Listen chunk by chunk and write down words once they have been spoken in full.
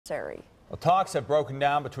necessary. Well, talks have broken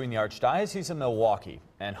down between the Archdiocese of Milwaukee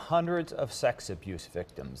and hundreds of sex abuse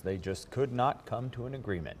victims. They just could not come to an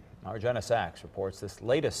agreement. Our Jenna Sachs reports this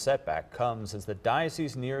latest setback comes as the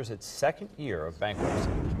diocese nears its second year of bankruptcy.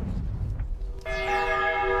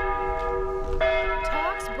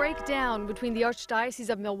 Talks break down between the Archdiocese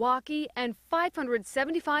of Milwaukee and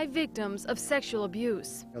 575 victims of sexual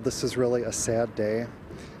abuse. This is really a sad day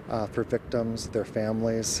for victims, their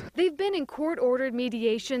families. They've been in court-ordered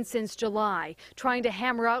mediation since July, trying to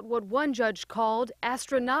hammer out what one judge called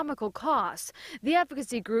astronomical costs. The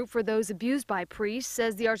advocacy group for those abused by priests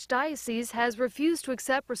says the Archdiocese has refused to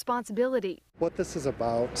accept responsibility. What this is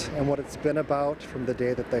about and what it's been about from the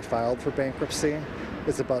day that they filed for bankruptcy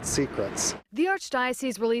is about secrets. The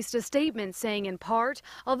Archdiocese released a statement saying in part,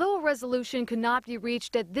 although a resolution could not be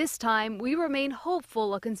reached at this time, we remain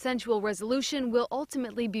hopeful a consensual resolution will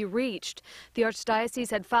ultimately be reached. The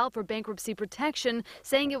Archdiocese had filed for bankruptcy protection,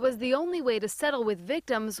 saying it was the only way to settle with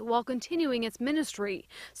victims while continuing its ministry.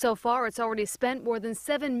 So far, it's already spent more than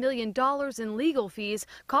 $7 million in legal fees,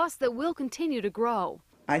 costs that will continue to grow.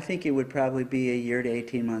 I think it would probably be a year to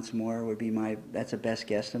 18 months more would be that's a best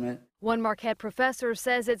guesstimate. One Marquette professor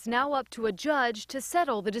says it's now up to a judge to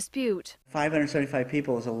settle the dispute. 575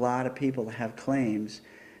 people is a lot of people to have claims.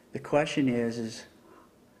 The question is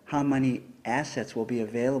how many assets will be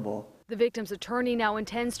available. The victim's attorney now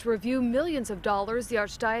intends to review millions of dollars the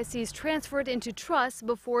Archdiocese transferred into trusts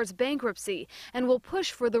before its bankruptcy and will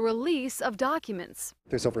push for the release of documents.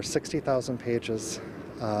 There's over 60,000 pages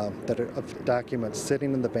of documents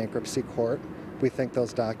sitting in the bankruptcy court. We think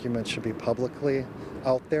those documents should be publicly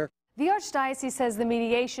out there. The Archdiocese says the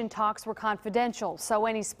mediation talks were confidential, so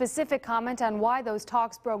any specific comment on why those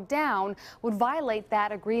talks broke down would violate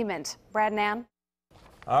that agreement. Brad and Ann?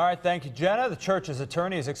 All right, thank you, Jenna. The church's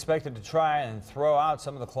attorney is expected to try and throw out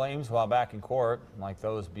some of the claims while back in court, like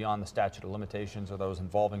those beyond the statute of limitations or those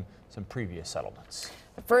involving some previous settlements.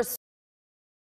 The first